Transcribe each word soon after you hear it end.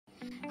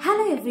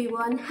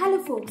everyone,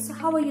 hello folks,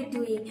 how are you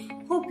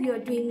doing? Hope you are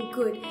doing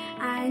good.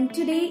 And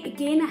today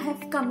again I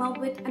have come up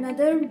with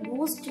another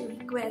most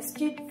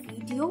requested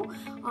video.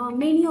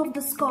 Many of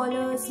the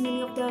scholars,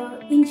 many of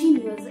the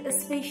engineers,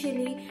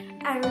 especially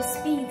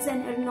aerospace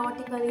and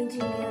aeronautical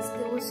engineers,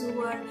 those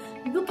who are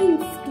looking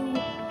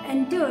to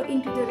enter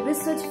into the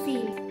research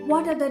field,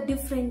 what are the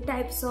different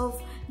types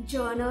of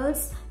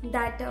journals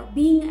that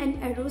being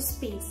an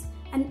aerospace,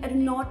 an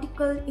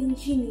aeronautical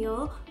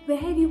engineer,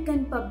 where you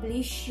can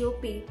publish your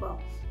paper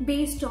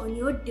based on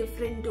your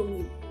different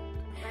domain.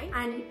 Right?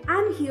 And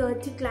I'm here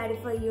to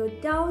clarify your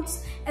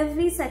doubts.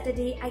 Every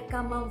Saturday I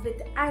come up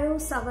with Aero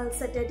Saval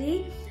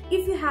Saturday.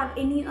 If you have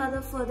any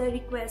other further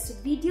requested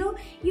video,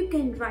 you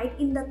can write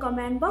in the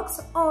comment box,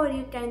 or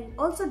you can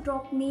also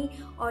drop me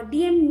or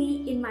DM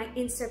me in my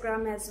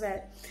Instagram as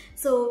well.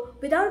 So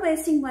without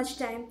wasting much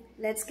time,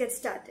 let's get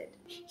started.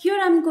 Here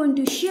I'm going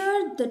to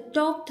share the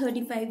top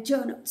 35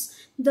 journals.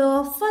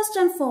 The first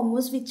and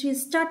foremost, which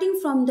is starting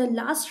from the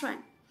last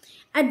rank,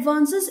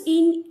 Advances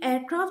in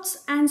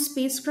Aircrafts and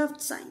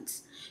Spacecraft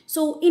Science.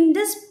 So in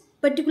this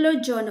particular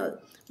journal,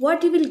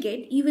 what you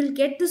will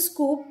get the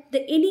scope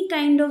that any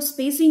kind of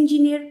space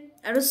engineer,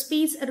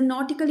 aerospace,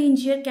 aeronautical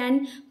engineer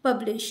can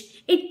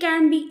publish. It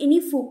can be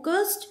any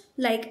focused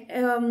like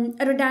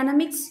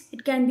aerodynamics,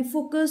 it can be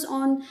focused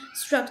on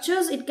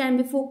structures, it can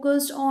be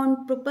focused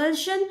on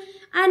propulsion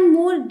and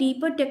more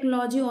deeper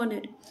technology on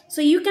it.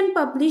 So you can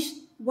publish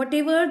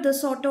whatever the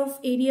sort of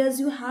areas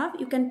you have,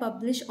 you can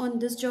publish on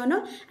this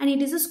journal, and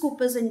it is a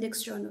Scopus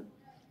Index journal.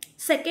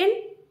 Second,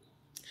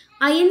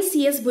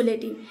 INCS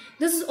Bulletin.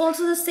 This is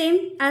also the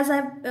same as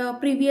I've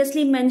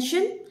previously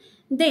mentioned.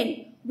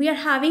 Then we are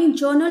having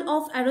Journal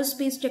of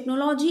Aerospace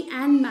Technology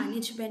and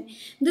Management.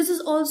 This is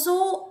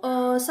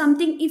also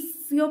something, if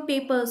your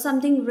paper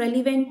something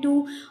relevant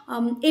to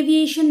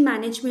aviation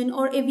management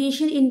or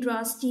aviation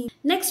industry.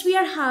 Next we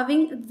are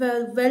having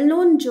the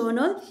well-known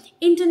journal,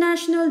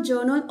 International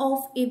Journal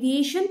of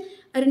Aviation,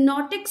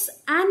 Aeronautics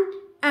and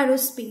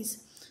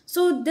Aerospace.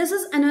 So this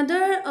is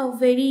another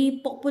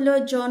very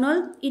popular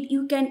journal.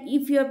 You can,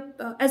 if you're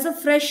as a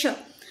fresher,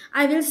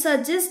 I will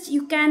suggest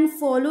you can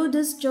follow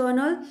this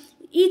journal.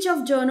 Each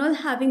of journal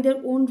having their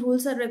own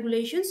rules and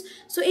regulations.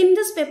 So in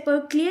this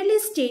paper clearly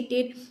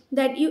stated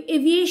that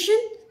aviation,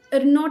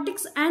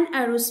 aeronautics and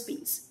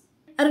aerospace.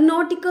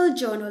 Aeronautical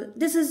journal.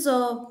 This is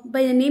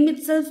by the name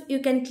itself you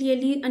can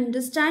clearly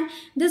understand.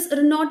 This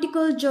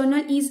aeronautical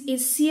journal is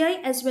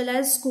ACI as well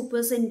as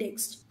Scopus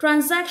Indexed.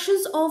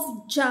 Transactions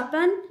of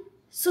Japan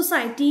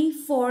Society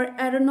for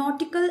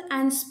Aeronautical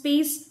and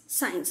Space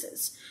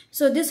Sciences.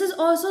 So this is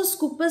also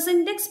Scopus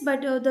Index,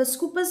 but the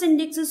Scopus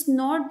Index is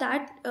not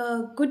that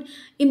good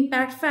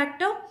impact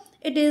factor.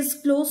 It is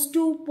close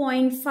to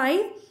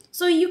 0.5.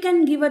 So you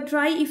can give a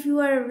try. If you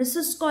are a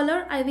research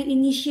scholar, I will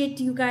initiate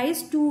you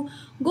guys to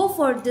go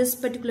for this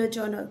particular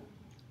journal.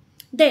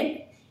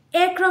 Then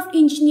Aircraft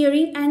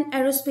Engineering and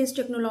Aerospace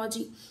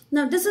Technology.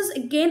 Now this is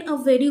again a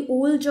very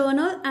old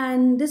journal,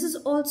 and this is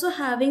also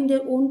having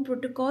their own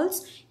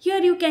protocols.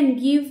 Here you can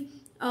give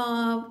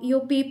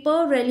your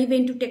paper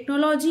relevant to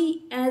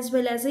technology as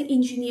well as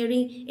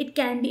engineering. It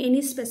can be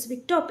any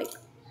specific topic.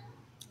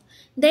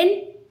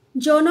 Then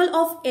Journal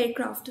of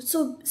Aircraft.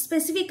 So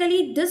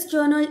specifically this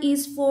journal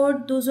is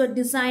for those who are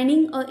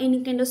designing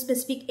any kind of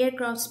specific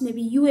aircrafts,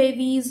 maybe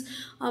UAVs,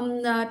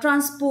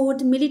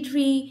 transport,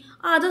 military,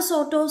 other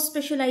sort of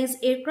specialized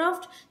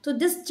aircraft. So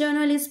this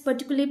journal is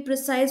particularly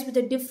precise with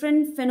a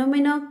different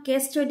phenomena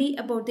case study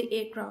about the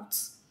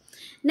aircrafts.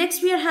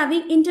 Next we are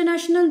having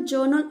International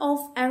Journal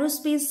of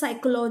Aerospace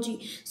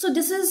Psychology. So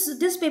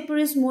this paper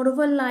is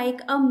moreover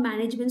like a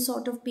management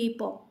sort of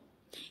paper.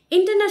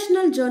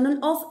 International Journal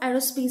of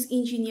Aerospace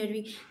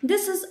Engineering.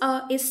 This is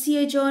a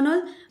SCA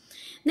journal.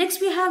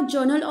 Next we have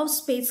Journal of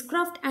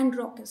Spacecraft and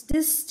Rockets.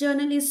 This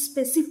journal is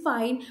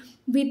specified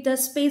with the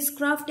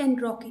spacecraft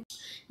and rocket.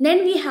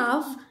 Then we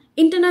have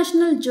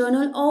International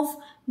Journal of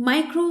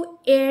Micro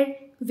Air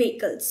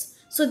Vehicles.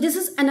 So this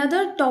is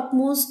another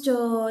topmost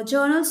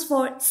journals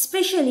for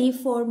especially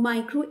for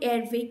micro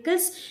air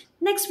vehicles.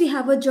 Next we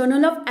have a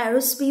Journal of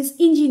Aerospace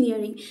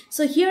Engineering.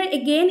 So here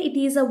again it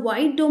is a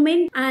wide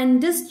domain,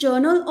 and this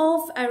Journal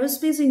of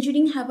Aerospace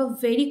Engineering have a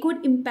very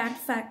good impact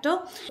factor.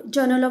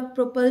 Journal of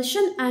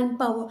Propulsion and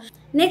Power.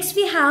 Next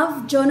we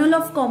have Journal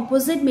of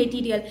Composite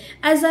Material.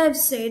 As I have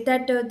said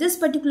that this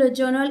particular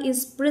journal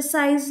is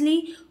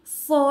precisely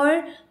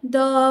for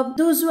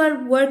those who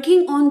are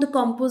working on the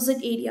composite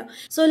area.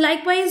 So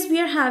likewise we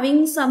are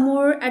having some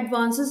more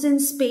advances in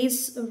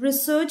space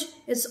research.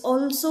 Is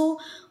also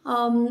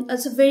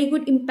as a very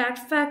good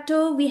impact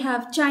factor. We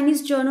have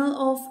Chinese Journal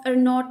of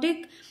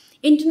Aeronautics,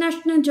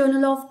 International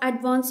Journal of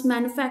Advanced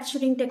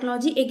Manufacturing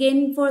Technology.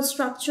 Again for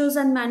structures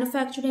and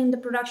manufacturing in the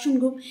production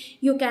group,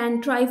 you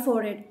can try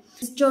for it.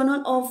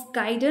 Journal of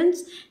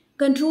Guidance,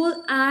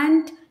 Control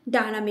and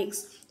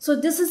Dynamics. So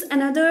this is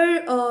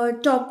another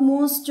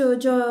topmost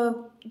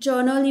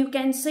journal you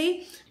can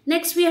say.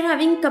 Next, we are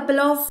having a couple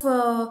of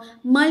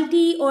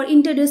multi or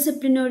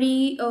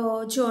interdisciplinary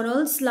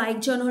journals like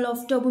Journal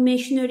of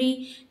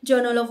Turbomachinery,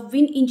 Journal of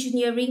Wind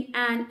Engineering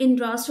and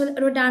Industrial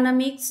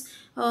Aerodynamics,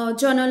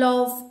 Journal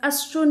of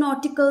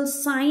Astronautical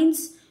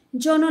Science,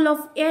 Journal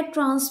of Air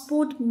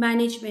Transport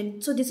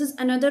Management. So this is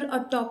another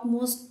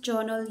topmost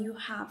journal you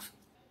have.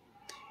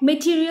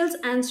 Materials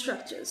and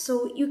structures.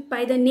 So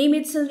by the name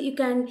itself, you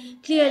can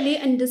clearly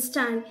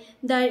understand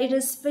that it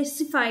is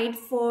specified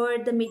for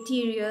the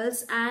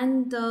materials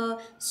and the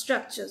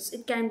structures.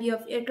 It can be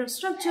of aircraft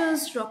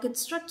structures, rocket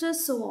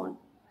structures, so on.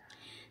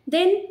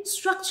 Then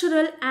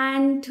structural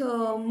and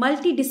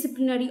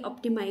multidisciplinary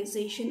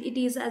optimization. It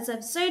is, as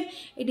I've said,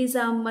 it is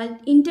a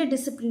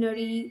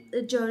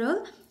interdisciplinary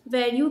journal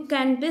where you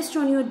can, based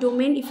on your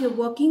domain, if you're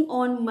working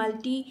on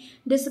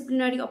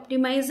multidisciplinary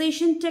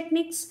optimization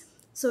techniques,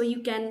 so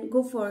you can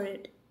go for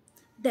it.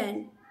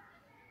 Then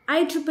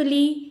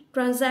IEEE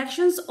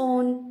transactions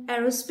on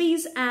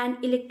aerospace and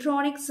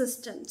electronic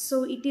systems.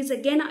 So it is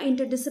again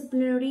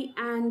interdisciplinary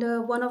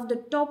and one of the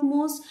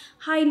topmost,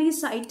 highly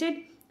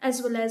cited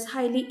as well as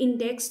highly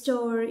indexed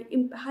or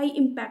high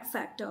impact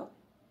factor.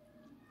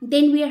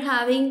 Then we are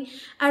having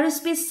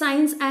Aerospace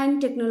Science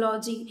and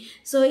Technology.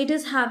 So it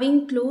is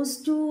having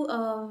close to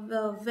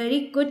a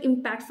very good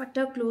impact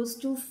factor, close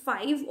to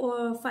 5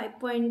 or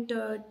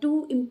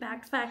 5.2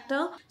 impact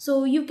factor.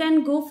 So you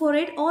can go for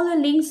it. All the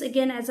links,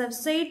 again, as I've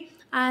said,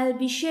 I'll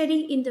be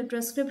sharing in the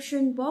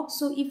description box.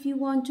 So if you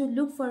want to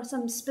look for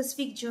some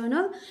specific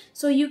journal,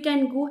 so you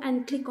can go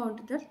and click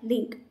onto the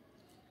link.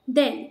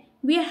 Then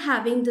we are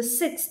having the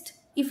 6th.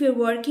 If you're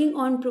working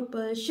on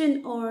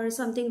propulsion or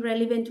something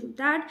relevant to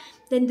that,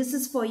 then this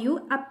is for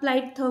you.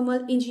 Applied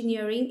Thermal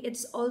Engineering.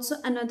 It's also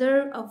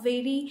another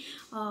very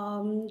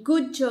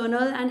good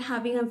journal and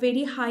having a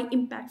very high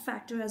impact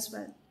factor as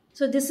well.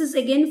 So this is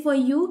again for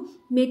you,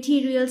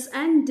 materials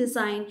and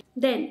design.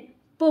 Then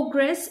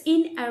progress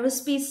in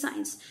aerospace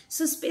science.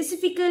 So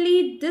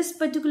specifically this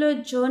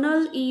particular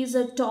journal is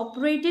top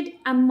rated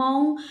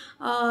among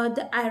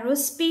the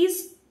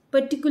aerospace,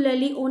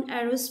 particularly on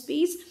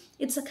aerospace.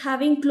 It's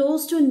having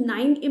close to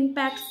 9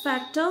 impact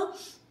factor.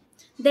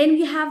 Then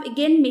we have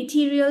again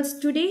materials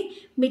today,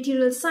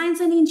 material science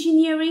and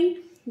engineering.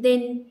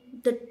 Then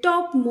the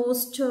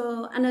topmost,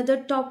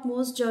 another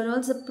topmost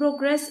journals, the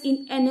progress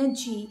in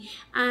energy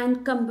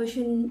and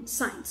combustion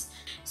science.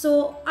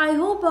 So I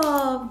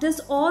hope this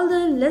all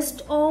the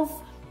list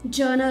of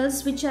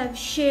journals which I've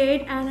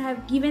shared and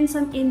have given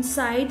some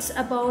insights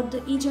about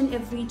each and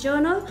every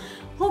journal.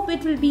 Hope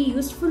it will be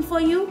useful for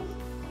you,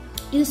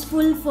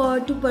 useful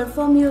to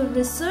perform your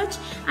research.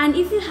 And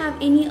if you have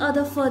any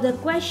other further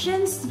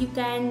questions, you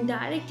can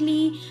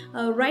directly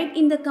write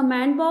in the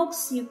comment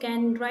box. You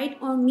can write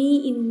on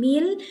me in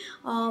mail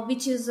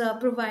which is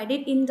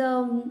provided in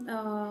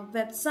the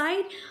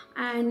website,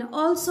 and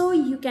also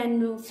you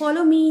can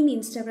follow me in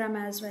Instagram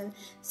as well.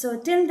 So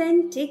till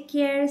then, take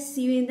care.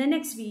 See you in the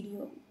next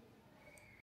video.